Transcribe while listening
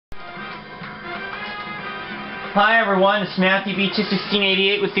Hi everyone, it's Matthew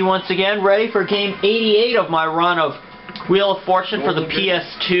B21688 with you once again, ready for game 88 of my run of Wheel of Fortune for the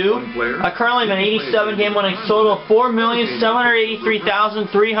PS2. I currently have an 87 game winning total of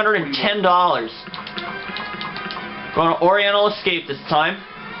 $4,783,310. Going to Oriental Escape this time.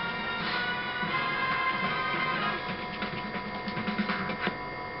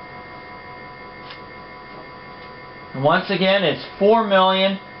 And once again, it's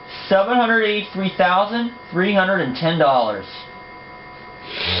 $4,783,310.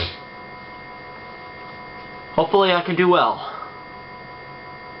 Hopefully I can do well.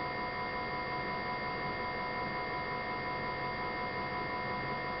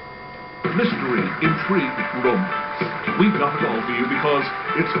 Mystery, intrigue, romance. We've got it all for you because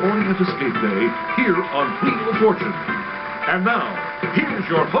it's Orient Escape Day here on Wheel of Fortune. And now, here's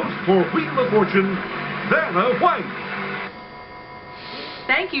your host for Wheel of Fortune, Vanna White.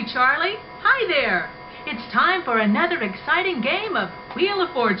 Thank you, Charlie. Hi there. It's time for another exciting game of Wheel of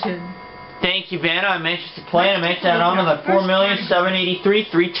Fortune. Thank you, Vanna. I'm anxious to play, and I'm anxious to add on to the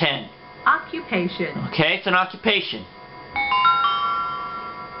 $4,783,310. Occupation. Okay, it's an occupation.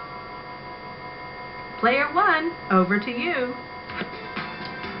 Player 1, over to you.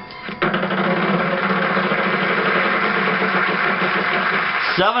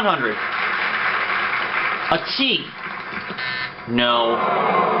 $700. A T. No.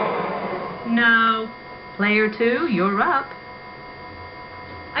 No. Player 2, you're up.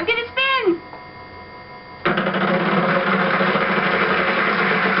 I'm gonna spin.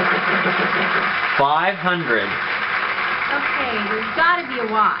 $500. Okay, there's gotta be a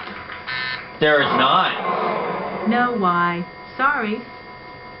Y. There is not. No Y. Sorry.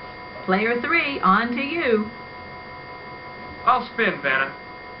 Player 3, on to you. I'll spin, Vanna.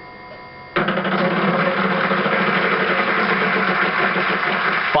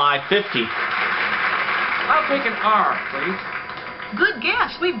 $550. I'll take an R, please. Good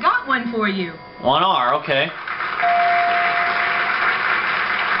guess. We've got one for you. One R, okay.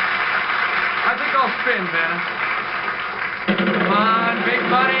 I think I'll spin, Vanna. Come on, big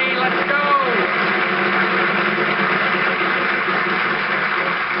money, let's go!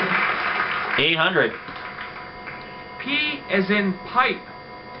 $800. P as in pipe.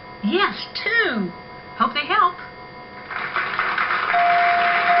 Yes, 2. Hope they help.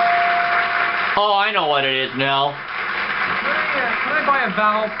 Oh, I know what it is now. Can I buy a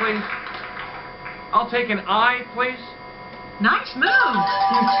vowel, please? I'll take an I, please. Nice move.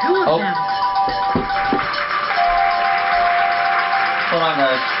 There's 2 of them. Hold on,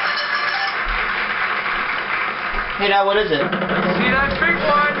 guys. Hey, now what is it? See that big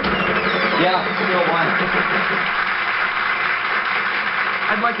one? Yeah, still one.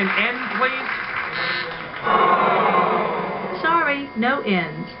 I'd like an N, please. Sorry, no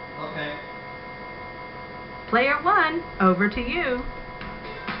ends. Okay. Player 1, over to you.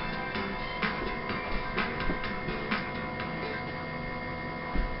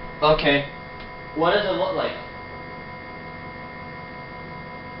 Okay. What does it look like?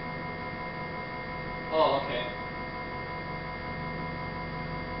 Oh, okay.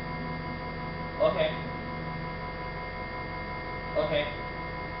 Okay. Okay.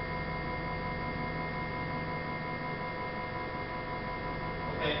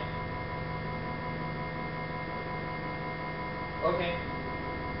 Okay. Okay.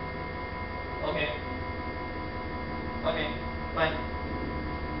 Okay. Okay. Bye.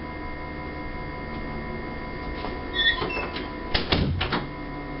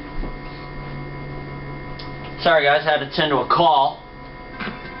 Sorry guys, I had to attend to a call.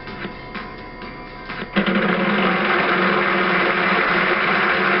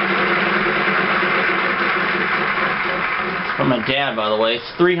 It's from my dad, by the way.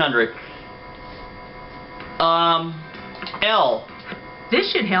 It's $300. L.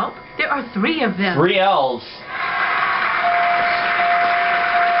 This should help. There are 3 of them. 3 L's.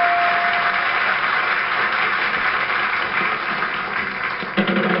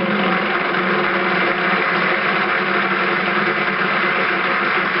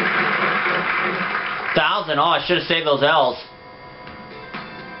 $1,000. Oh, I should have saved those L's.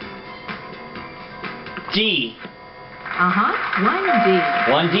 D. Uh-huh. 1D.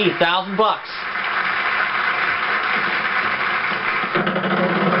 1D. $1,000.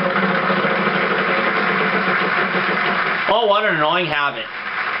 Oh, what an annoying habit.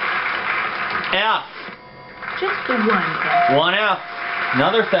 F. Just the 1 F. 1 F.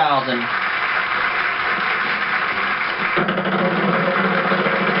 Another 1,000.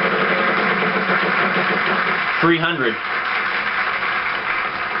 $300.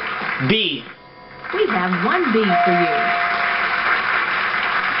 B. We have 1 B for you.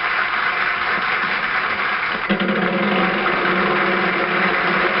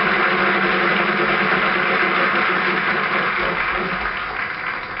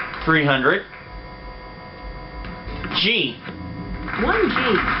 300. G. 1G.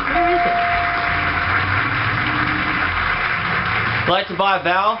 Where is it? Like to buy a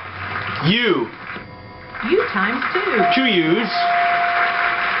vowel? U. U times 2. 2 U's.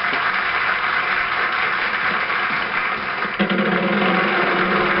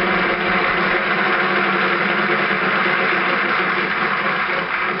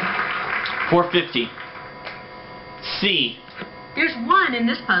 $4.50. C. There's 1 in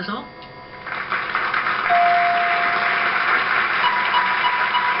this puzzle.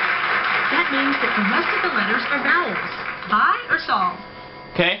 That means that the rest of the letters are vowels. Buy or solve?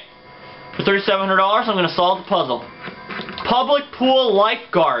 Okay. For $3,700, I'm going to solve the puzzle. Public pool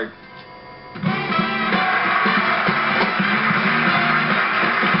lifeguard.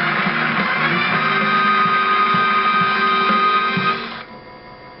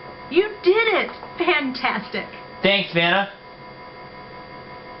 You did it! Fantastic! Thanks, Vanna.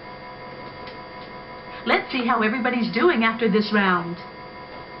 Let's see how everybody's doing after this round.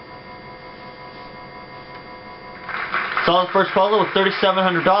 Solved the first puzzle with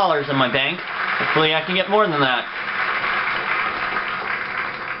 $3,700 in my bank. Hopefully I can get more than that.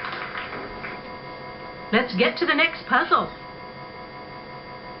 Let's get to the next puzzle.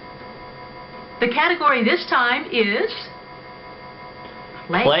 The category this time is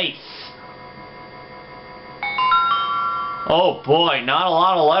Place. Oh boy, not a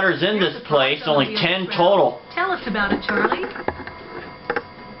lot of letters in this place, only 10 total. Tell us about it, Charlie.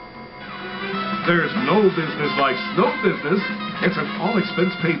 There's no business like snow business. It's an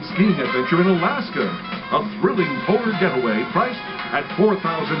all-expense-paid skiing adventure in Alaska. A thrilling polar getaway priced at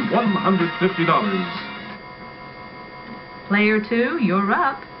 $4,150. Player 2, you're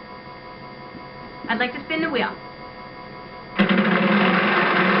up. I'd like to spin the wheel.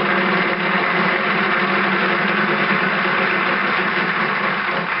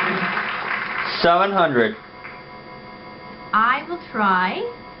 $700. I will try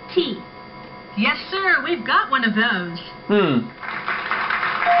T. Yes, sir. We've got one of those. Let's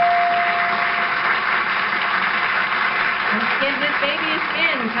give this baby a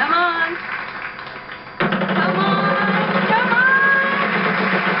spin. Come on. Come on. Come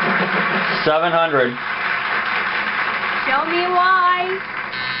on. 700. Show me why.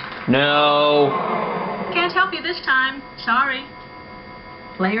 No. Can't help you this time. Sorry.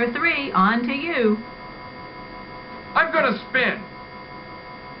 Player 3, on to you. I'm gonna spin.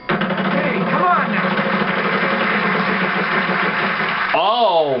 Hey, come on now.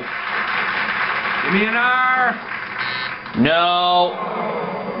 Oh. Give me an R. No.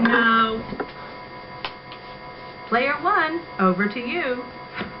 No. Player 1, over to you.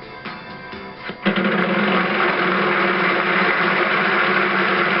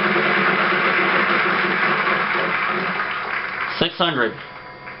 $600.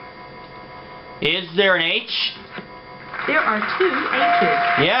 Is there an H? There are 2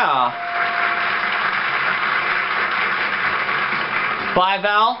 H's. Yeah. Five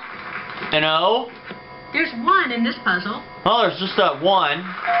vowel? An O? There's 1 in this puzzle. Oh, there's just that one.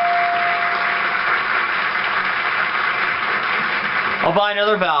 I'll buy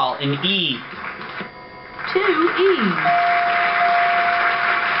another vowel, an E. 2 E's.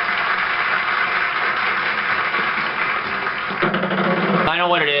 I know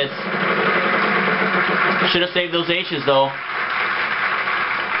what it is. Should have saved those H's though.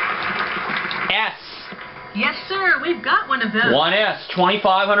 S. Yes, sir. We've got one of those. One S.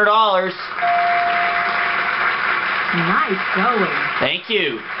 $2,500. Nice going. Thank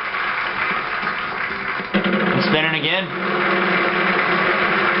you. I'm spinning again.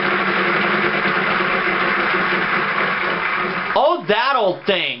 Oh, that old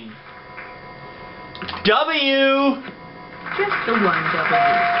thing. W. Just the one W.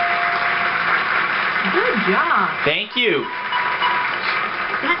 Good job. Thank you.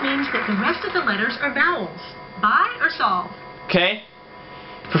 That means that the rest of the letters are vowels. Buy or solve? Okay.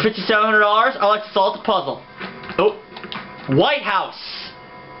 For $5,700, I like to solve the puzzle. Oh. White House.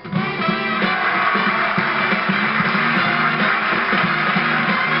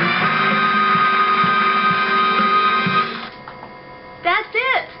 That's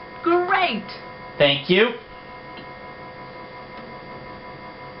it. Great. Thank you.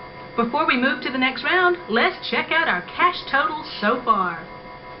 Before we move to the next round, let's check out our cash totals so far.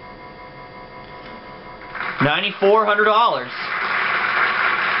 $9,400.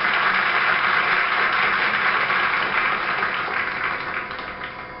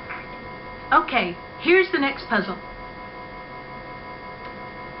 Okay, here's the next puzzle.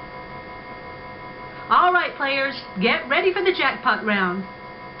 All right, players, get ready for the jackpot round.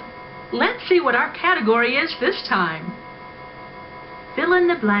 Let's see what our category is this time. Fill in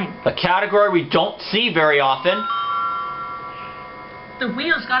the blank. A category we don't see very often. The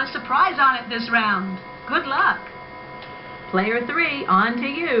wheel's got a surprise on it this round. Good luck. Player 3, on to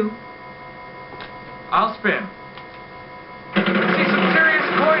you. I'll spin. See some serious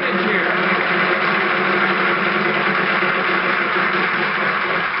coinage here.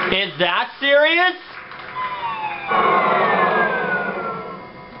 Is that serious?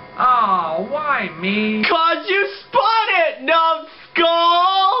 Oh, why me? 'Cause you spun it,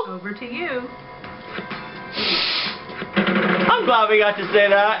 numbskull! Over to you. I'm glad we got to say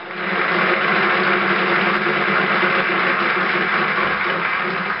that.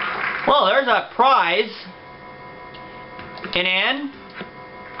 Well, there's a prize. An N?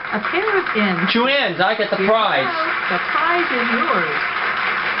 A pair of ends. 2 N's. I get the Here you prize. go. The prize is yours.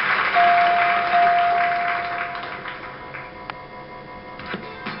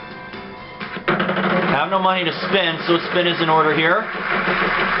 I have no money to spin, so spin is in order here.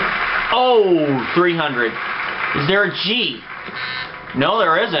 Oh, 300. Is there a G? No,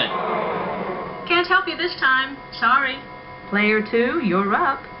 there isn't. Can't help you this time. Sorry. Player 2, you're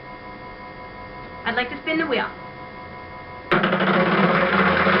up. I'd like to spin the wheel.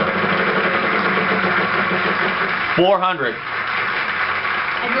 $400.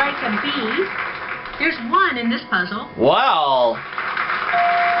 I'd like a B. There's 1 in this puzzle. Wow.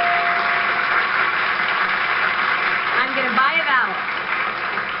 I'm going to buy a vowel.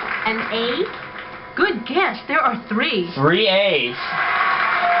 An A? Good guess. There are 3. 3 A's.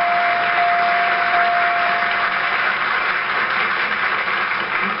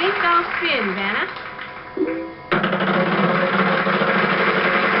 I think I'll spin, Vanna.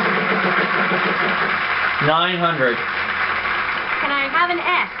 $900. Can I have an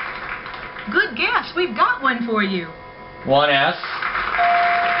S? Good guess. We've got one for you. 1 S.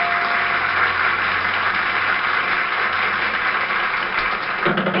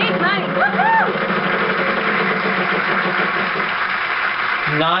 Big money. Woohoo!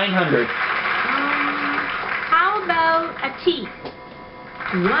 900. How about a T?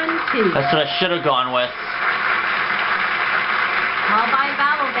 1, 2. That's what I should have gone with. I'll buy a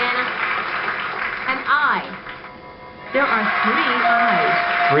vowel, Vanna. An I. There are 3 I's.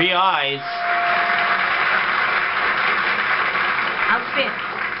 3 I's. I'll spin.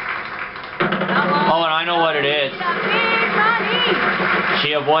 Oh, and I know what it is. Big money.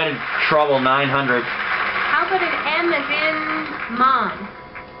 She avoided trouble. 900. How about an M as in mom?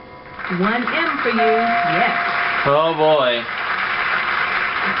 1 M for you. Yes. Oh boy.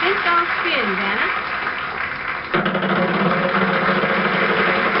 I think I'll spin, Vanna.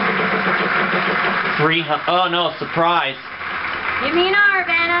 300. Oh no, surprise. Give me an R,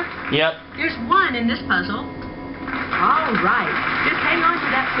 Vanna. Yep. There's 1 in this puzzle. All right. Just hang on to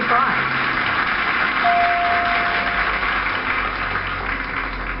that surprise.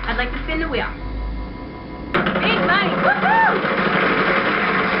 I'd like to spin the wheel. Big money. Woohoo!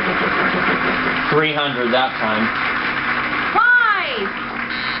 300 that time.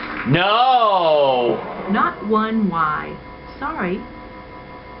 5! No! Not 1 Y. Sorry.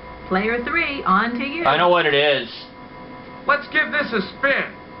 Player 3, on to you. I know what it is. Let's give this a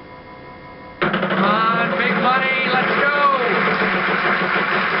spin. Come on, big money, let's go.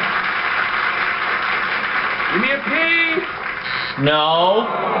 Give me a P. No.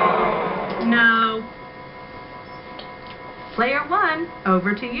 No. Player 1,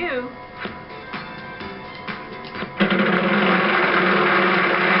 over to you.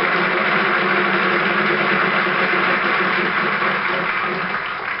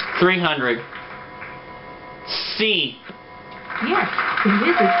 $300. C. Yes, it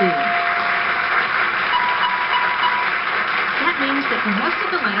is a C. That means that the rest of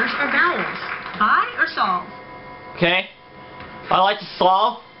the letters are vowels. Buy or solve? Okay. I like to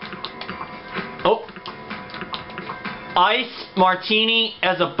solve. Oh. Ice martini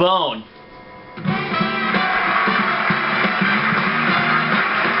as a bone.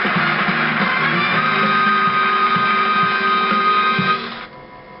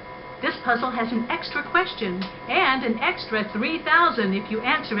 This puzzle has an extra question and an extra 3,000 if you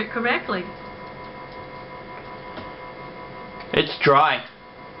answer it correctly. It's dry.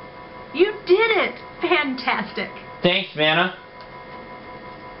 You did it! Fantastic! Thanks, Vanna.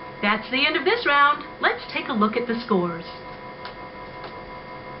 That's the end of this round. Let's take a look at the scores.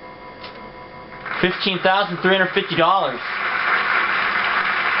 $15,350.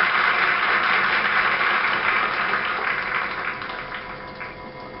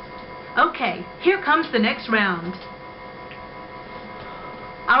 Okay, here comes the next round.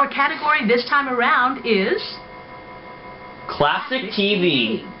 Our category this time around is Classic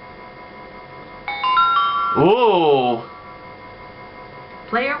TV. Ooh.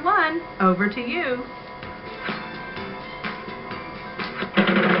 Player 1, over to you.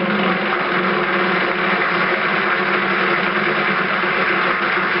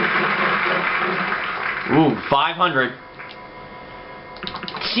 Ooh, 500.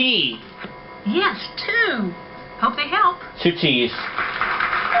 T. Yes, 2. Hope they help. 2 T's.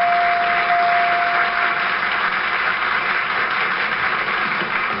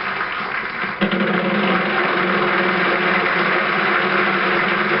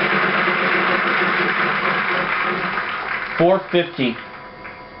 $4.50.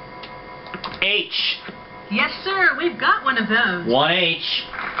 H. Yes, sir. We've got one of those. 1 H.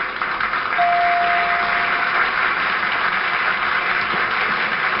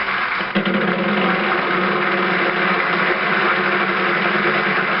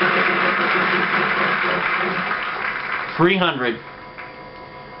 $300.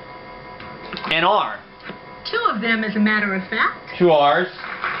 An R. 2 of them, as a matter of fact. 2 R's.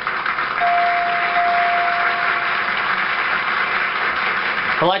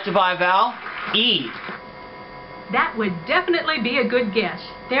 I'd like to buy a vowel. E. That would definitely be a good guess.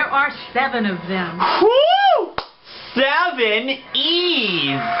 There are 7 of them. Woo! 7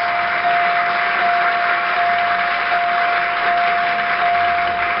 E's.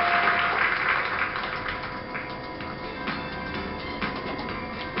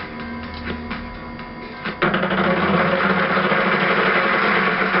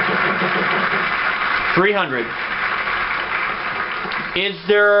 $300. Is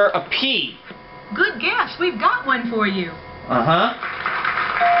there a P? Good guess. We've got one for you. Uh-huh.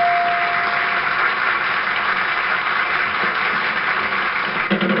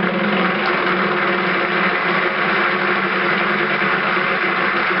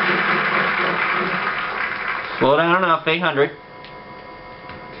 Slow down enough, 800.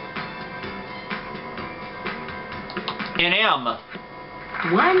 An M.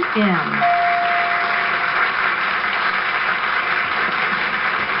 1 M.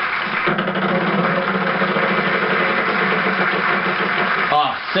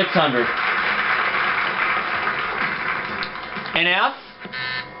 Oh, 600. An F?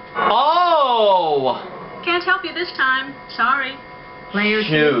 Oh! Can't help you this time. Sorry. Player 2,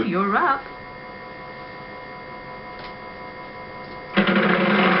 Shoot. you're up.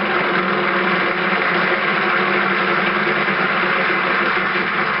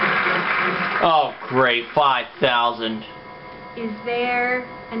 Oh, great. 5,000. Is there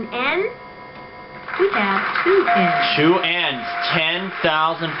an N? We have 2 N's. 2 N's.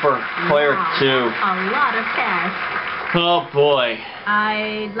 10,000 for player Wow, 2. A lot of cash. Oh, boy.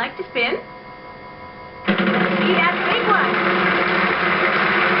 I'd like to spin. Let's see that big one.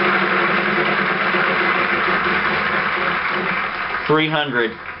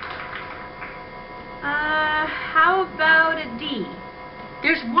 $300. How about a D?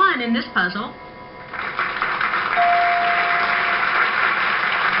 There's 1 in this puzzle.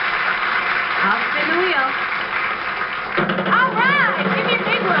 I'll spin the wheel. All right, give me a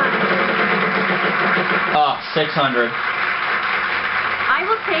big one. Oh, 600. I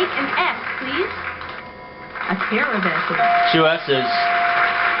will take an S, please. A pair of S's. 2 S's.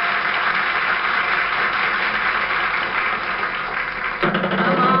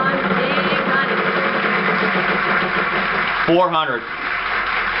 Come on, big money. 400.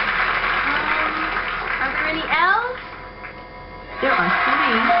 Are there any L's? There are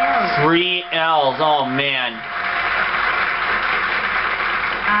 3 L's. 3 L's. Oh, man.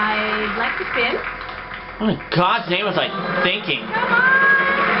 I'd like to spin. What in God's name was I thinking? Come on.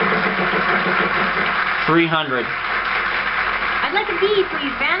 300. I'd like a B,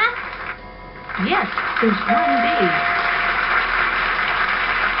 please, Vanna. Yes, there's 1 B.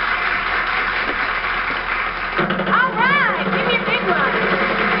 All right, give me a big one.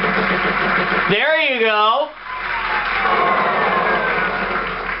 There you go.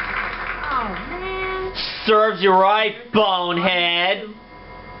 Oh, man. Serves you right, bonehead.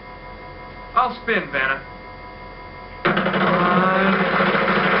 I'll spin, Vanna.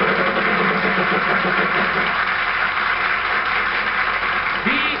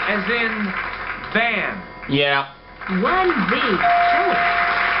 V as in van. Yeah. 1 V. Show it.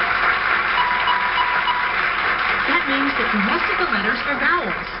 That means that the rest of the letters are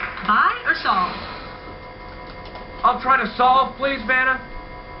vowels. Buy or solve? I'll try to solve, please, Vanna.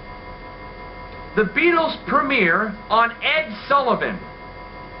 The Beatles premiere on Ed Sullivan.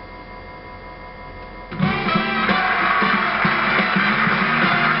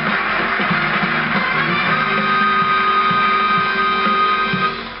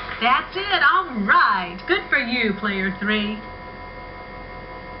 That's it. All right. Good for you, player 3.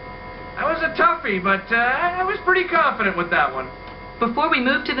 That was a toughie, but I was pretty confident with that one. Before we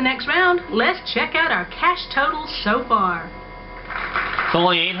move to the next round, let's check out our cash totals so far. It's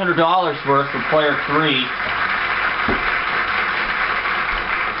only $800 worth for player 3.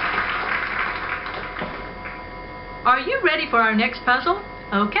 Are you ready for our next puzzle?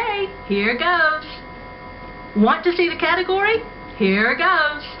 Okay, here goes. Want to see the category? Here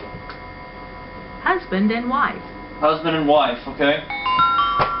goes. Husband and wife. Husband and wife, okay.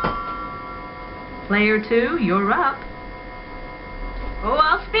 Player 2, you're up. Oh,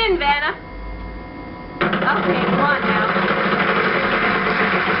 I'll spin, Vanna. Okay, come on now.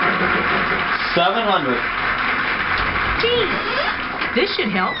 700. Geez, this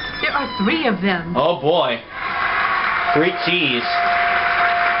should help. There are 3 of them. Oh boy. 3 T's.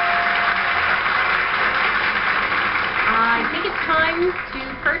 I think it's time to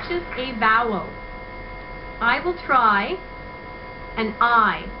purchase a vowel. I will try an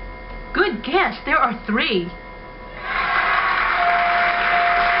I. Good guess. There are 3.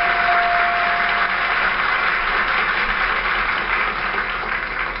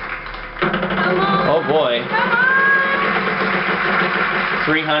 Come on. Oh boy. Come on.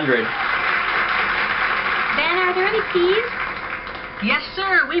 300. Vanna, are there any P's? Yes,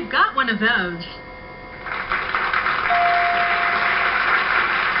 sir. We've got one of those.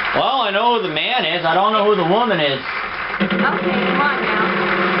 Well, I know who the man is. I don't know who the woman is. Okay, come on now.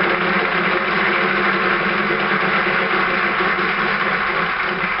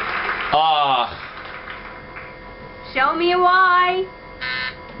 Show me a Y.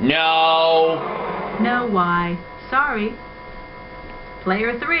 No. No Y. Sorry.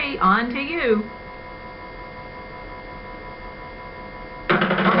 Player 3, on to you.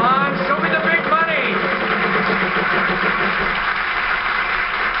 Come on, show me the big money.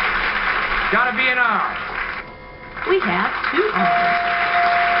 Gotta be an R. We have 2 R's.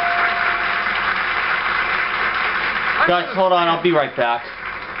 Guys, hold on. I'll be right back.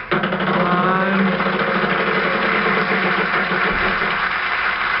 Come on.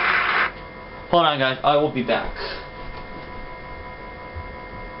 Hold on, guys. I will be back.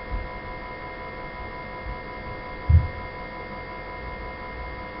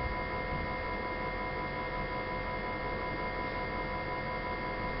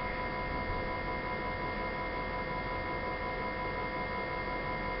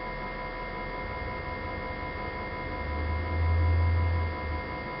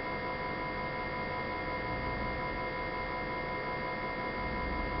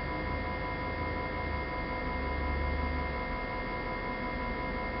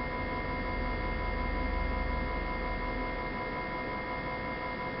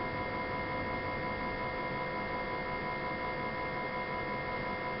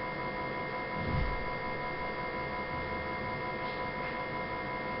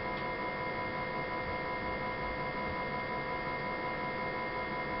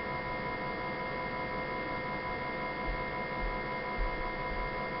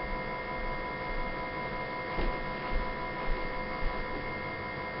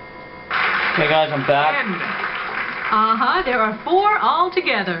 Okay, guys, I'm back. Uh-huh, there are 4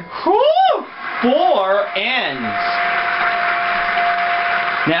 altogether. Whew! 4 N's.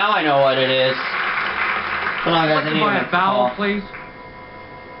 Now I know what it is. Hold on, guys. I I'd need like to buy to a vowel, call. please.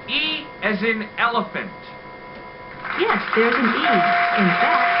 E as in elephant. Yes, there's an E. In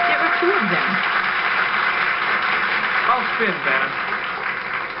fact, there are 2 of them. I'll spin, Vanna.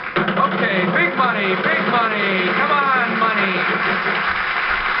 Okay, big money, big money. Come on, money.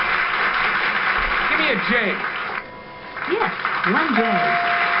 Give me a J. Yes, 1 J.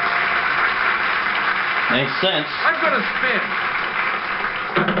 Makes sense. I'm gonna spin.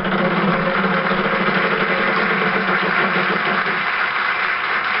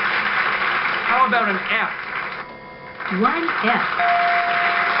 How about an F? 1 F.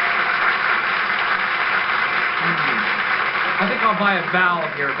 I think I'll buy a vowel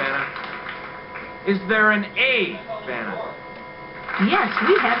here, Vanna. Is there an A, Vanna? Yes,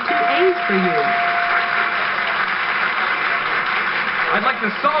 we have 2 A's for you. I'd like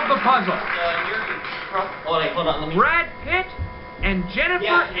to solve the puzzle. Oh, wait, hold on. Let me. Brad Pitt and Jennifer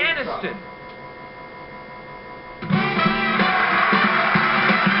Yeah, Aniston.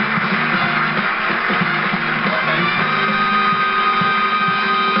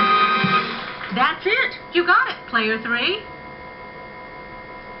 That's it. You got it, player 3.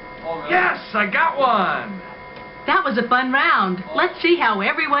 Oh, really? Yes, I got one. That was a fun round. Let's see how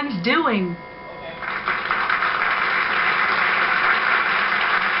everyone's doing.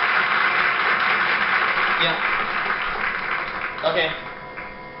 Yeah. Okay.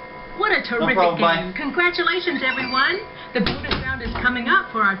 What a terrific problem, game. bye. Congratulations, everyone. The bonus round is coming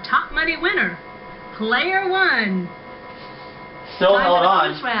up for our top money winner. Player 1. still Time held for the on.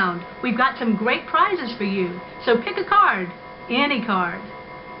 bonus round. We've got some great prizes for you. So pick a card. Any card.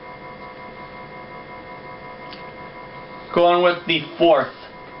 Going with the 4th.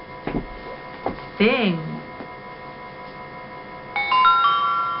 Bing.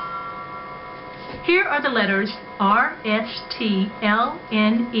 Here are the letters R, S, T, L,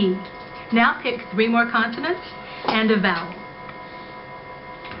 N, E. Now pick 3 more consonants and a vowel.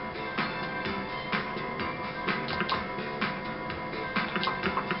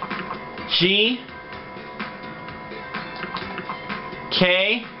 G,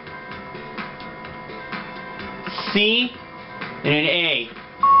 K, C, and an A.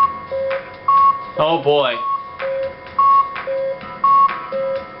 Oh boy.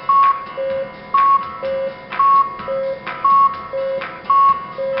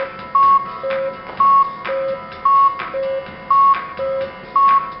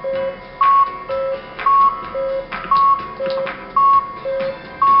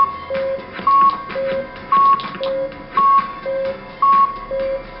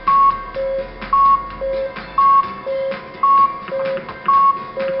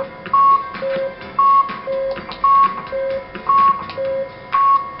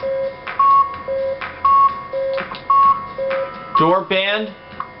 Door band?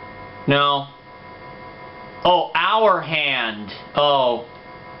 No. Oh, our hand. Oh.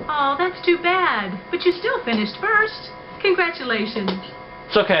 Oh, that's too bad. But you still finished first. Congratulations.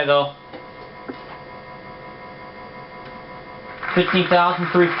 It's okay though.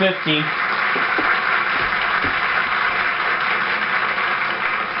 15,350.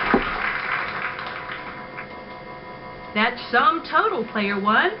 That's sum total, player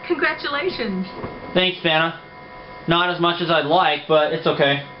 1. Congratulations. Thanks, Vanna. Not as much as I'd like, but it's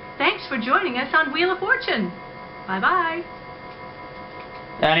okay. Thanks for joining us on Wheel of Fortune. Bye-bye.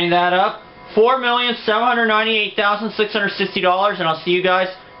 Adding that up, $4,798,660, and I'll see you guys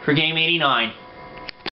for Game 89.